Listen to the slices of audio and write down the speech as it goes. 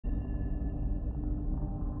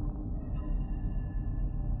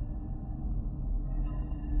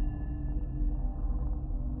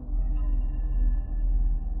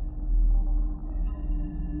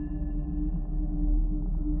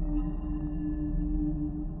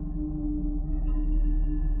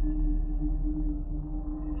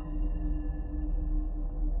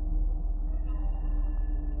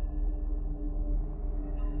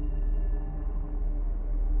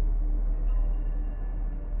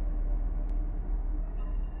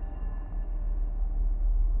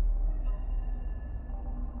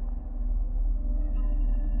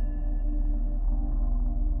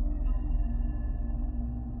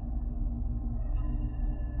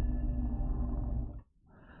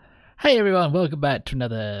Hey everyone, welcome back to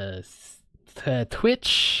another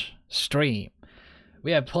Twitch stream.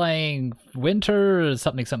 We are playing Winter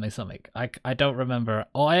something. I don't remember.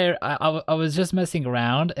 Oh, I was just messing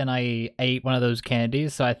around and I ate one of those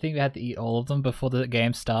candies, so I think we had to eat all of them before the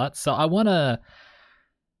game starts. So I want to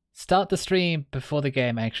start the stream before the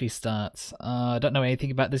game actually starts. I don't know anything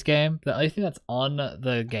about this game. The only thing that's on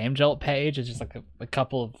the Game Jolt page is just like a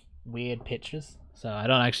couple of weird pictures. So I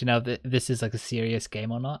don't actually know if this is like a serious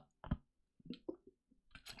game or not.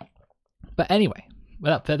 But anyway,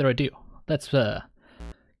 without further ado, let's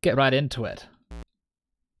get right into it.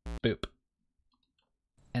 Boop.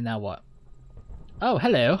 And now what? Oh,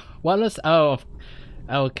 hello. Wallace. Oh,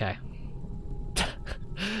 okay.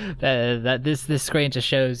 This screen just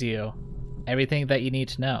shows you everything that you need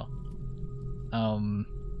to know.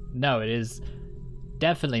 No, it is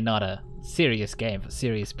definitely not a serious game for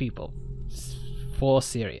serious people. It's for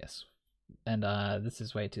serious. And this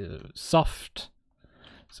is way too soft.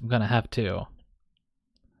 So I'm gonna have to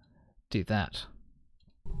do that.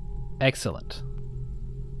 Excellent.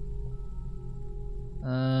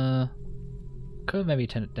 Could maybe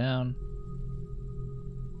turn it down.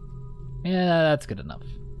 Yeah, that's good enough.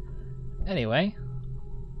 Anyway,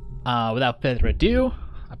 without further ado,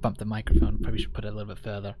 I bumped the microphone. Probably should put it a little bit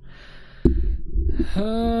further.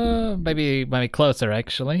 Maybe closer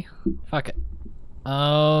actually. Fuck it.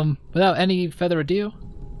 Without any further ado,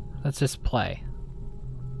 let's just play.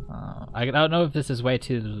 I don't know if this is way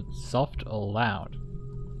too soft or loud.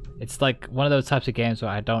 It's like one of those types of games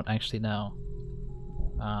where I don't actually know.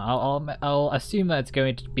 I'll assume that it's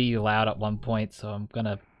going to be loud at one point, so I'm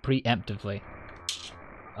gonna preemptively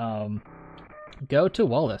go to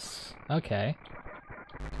Wallace. Okay.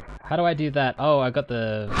 How do I do that? Oh, I got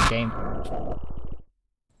the game.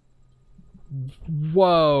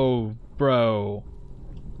 Whoa, bro.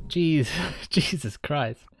 Jeez, Jesus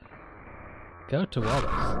Christ. Go to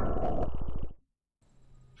Wallace.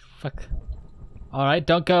 Fuck. Alright,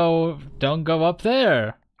 don't go up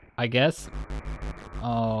there, I guess.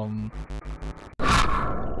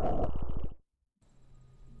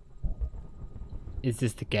 Is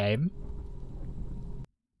this the game?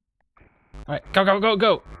 Alright,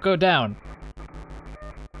 go down.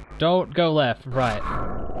 Don't go left, right.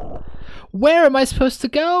 Where am I supposed to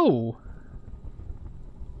go?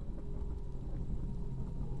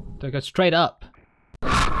 Do I go straight up?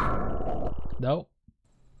 Nope.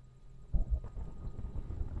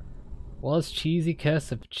 Wallace cheesy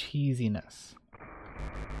curse of cheesiness.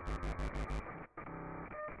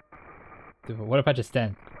 Dude, what if I just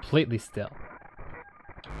stand completely still?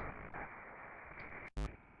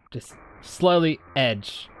 Just slowly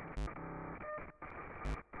edge.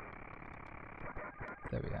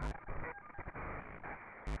 There we go.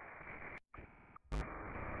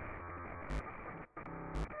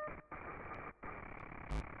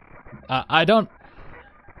 I don't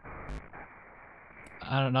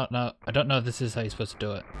know. I don't know if this is how you're supposed to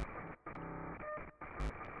do it.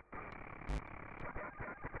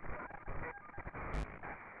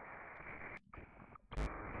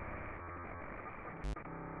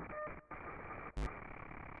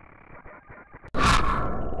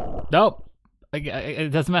 Nope.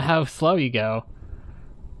 It doesn't matter how slow you go.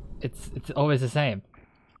 It's always the same.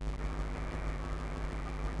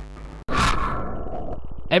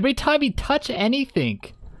 Every time you touch anything,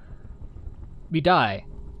 we die.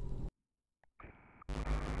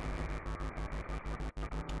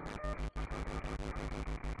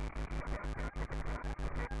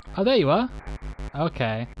 Oh, there you are.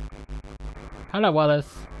 Okay. Hello,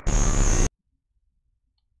 Wallace.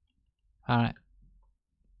 Alright.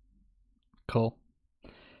 Cool.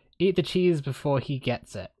 Eat the cheese before he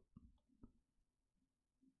gets it.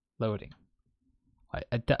 Loading.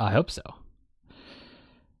 I hope so.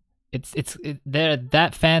 They're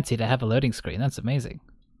that fancy to have a loading screen. That's amazing.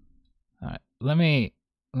 All right, let me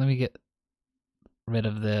get rid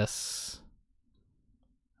of this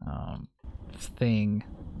thing.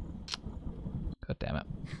 God damn it!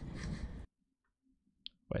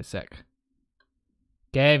 Wait a sec.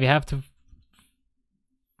 Gabe, you have to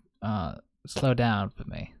slow down for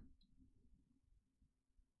me.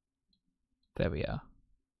 There we are.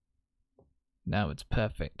 Now it's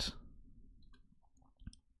perfect.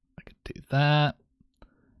 Do that,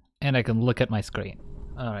 and I can look at my screen.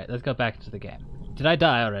 All right, let's go back to the game. Did I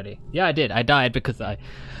die already? Yeah, I did. I died because I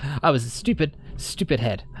was a stupid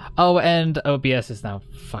head. Oh, and OBS is now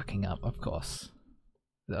fucking up. Of course,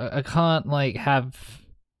 I can't like have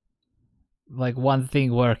like one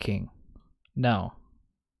thing working. No,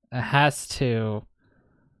 it has to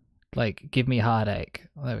like give me heartache.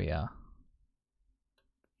 There we are.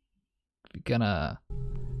 We're gonna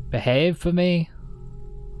Behave for me?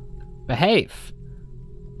 Behave!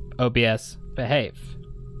 OBS, behave.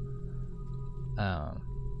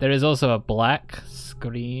 There is also a black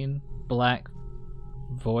screen, black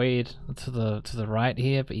void to the right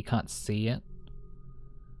here, but you can't see it.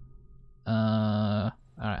 Alright,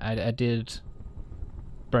 I did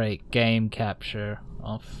break game capture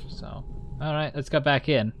off, so alright, let's go back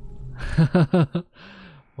in.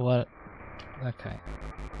 What? Okay.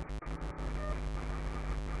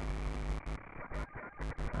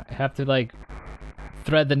 I have to like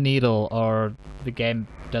thread the needle or the game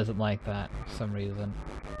doesn't like that for some reason.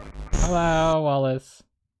 Hello, Wallace.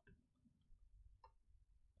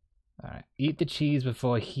 Alright, eat the cheese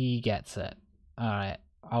before he gets it. Alright,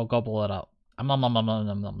 I'll gobble it up. I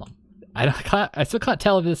still can't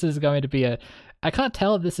tell if this is going to be a... I can't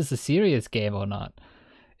tell if this is a serious game or not.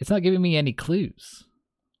 It's not giving me any clues.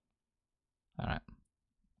 Alright.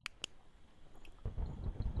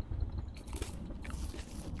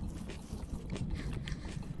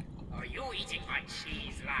 Are you eating my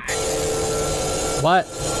cheese, lad? What?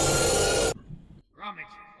 Rummage,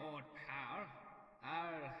 old pal.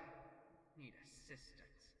 I'll need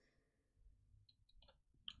assistance.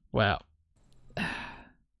 Wow.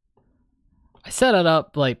 I set it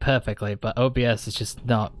up like perfectly, but OBS is just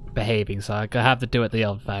not behaving, so I have to do it the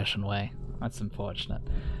old-fashioned way. That's unfortunate.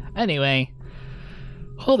 Anyway,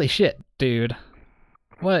 holy shit, dude.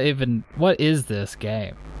 What is this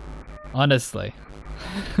game? Honestly.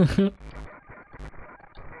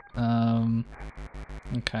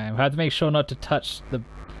 Okay, I have to make sure not to touch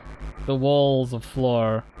the walls of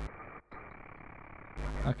floor.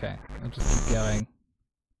 Okay, I'll just keep going.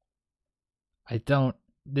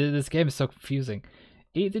 This game is so confusing.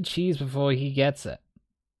 Eat the cheese before he gets it.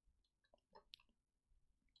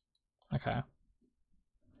 Okay.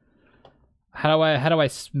 How do I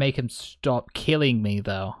make him stop killing me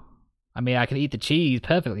though? I mean, I can eat the cheese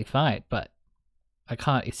perfectly fine, but I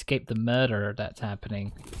can't escape the murder that's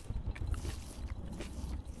happening.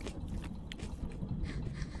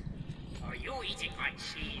 Are you eating my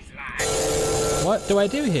cheese, lad? What do I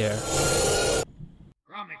do here?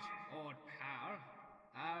 Rummage, old pal.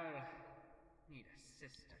 I'll need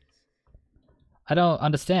assistance. I don't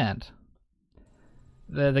understand.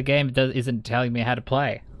 The game isn't telling me how to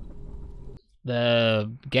play.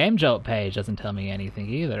 The game jolt page doesn't tell me anything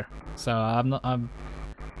either. So I'm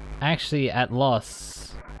actually at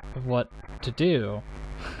loss of what to do.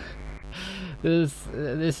 This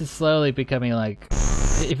is slowly becoming like,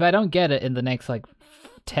 if I don't get it in the next like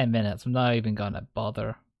 10 minutes, I'm not even gonna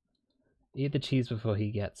bother. Eat the cheese before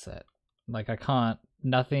he gets it. Like I can't,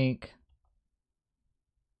 nothing.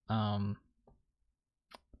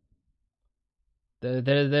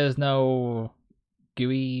 There's no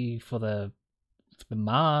GUI for the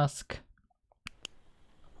mask.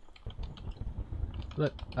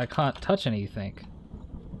 Look, I can't touch anything.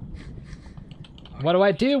 What do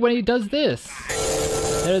I do when he does this?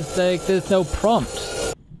 There's no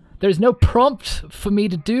prompt. There's no prompt for me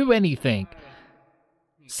to do anything.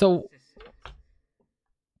 So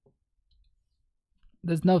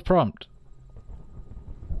there's no prompt.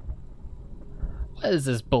 What is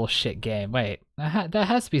this bullshit game? Wait, there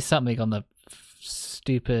has to be something on the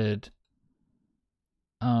stupid.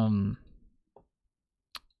 Where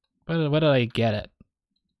did I get it?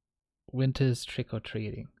 Winters Trick or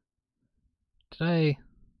Treating. Did I?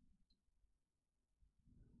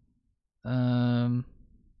 I'm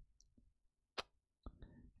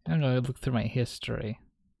gonna look through my history.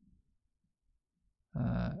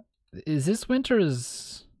 Is this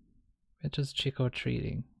Winters Trick or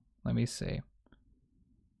Treating? Let me see.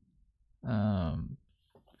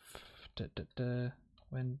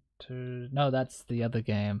 Winter. No, that's the other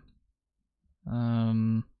game.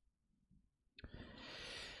 I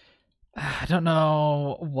don't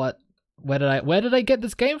know where did I get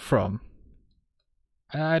this game from?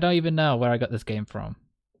 I don't even know where I got this game from.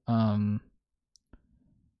 1-9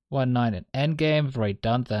 and Endgame, I've already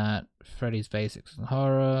done that. Freddy's Basics and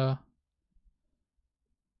Horror.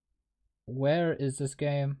 Where is this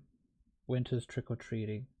game? Winters Trick or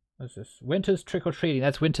Treating. What's this? Winters Trick or Treating.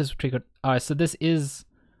 That's Winters Trick or. Alright, so this is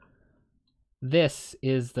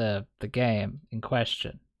the game in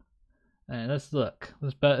question. And let's look.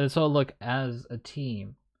 Let's all look as a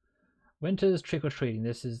team. Winters Trick or Treating.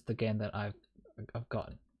 This is the game that I've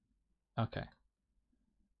gotten. Okay.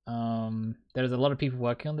 There's a lot of people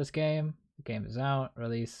working on this game. The game is out.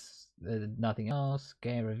 Release. Nothing else.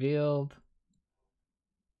 Game revealed.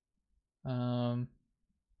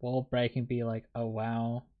 Wall breaking. Be like, oh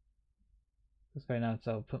wow. That's very nice.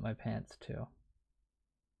 I'll put my pants too.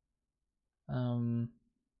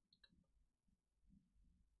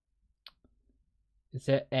 Is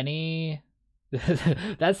there any?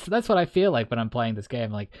 That's what I feel like when I'm playing this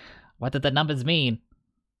game. Like, what did the numbers mean?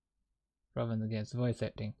 Rather than the game's voice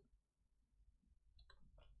acting.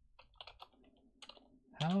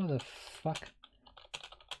 How the fuck?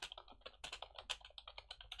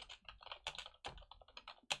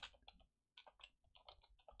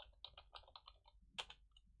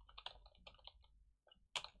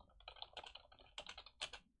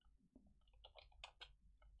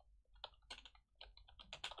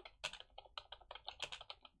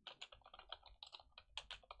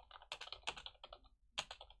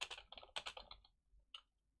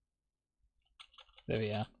 There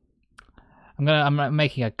we are. I'm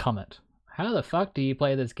making a comment. How the fuck do you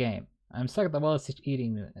play this game? I'm stuck at the wall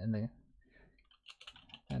eating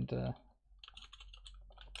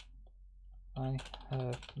I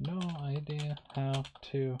have no idea how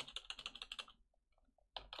to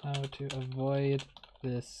avoid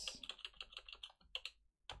this.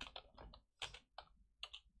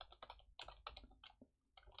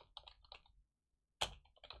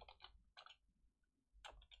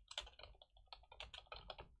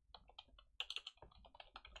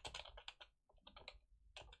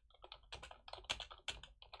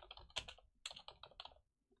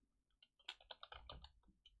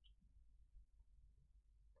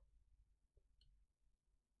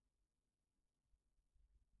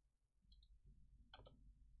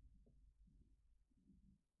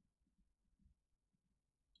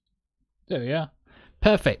 There we are.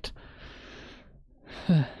 Perfect.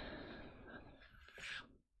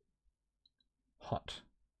 Hot.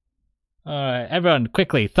 Alright, everyone,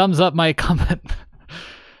 quickly, thumbs up my comment.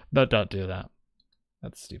 No, don't do that.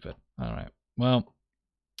 That's stupid. Alright. Well,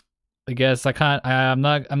 I guess I'm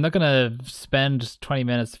not gonna spend 20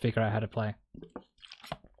 minutes to figure out how to play.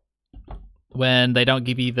 When they don't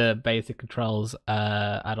give you the basic controls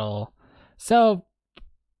at all. So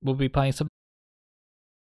we'll be playing some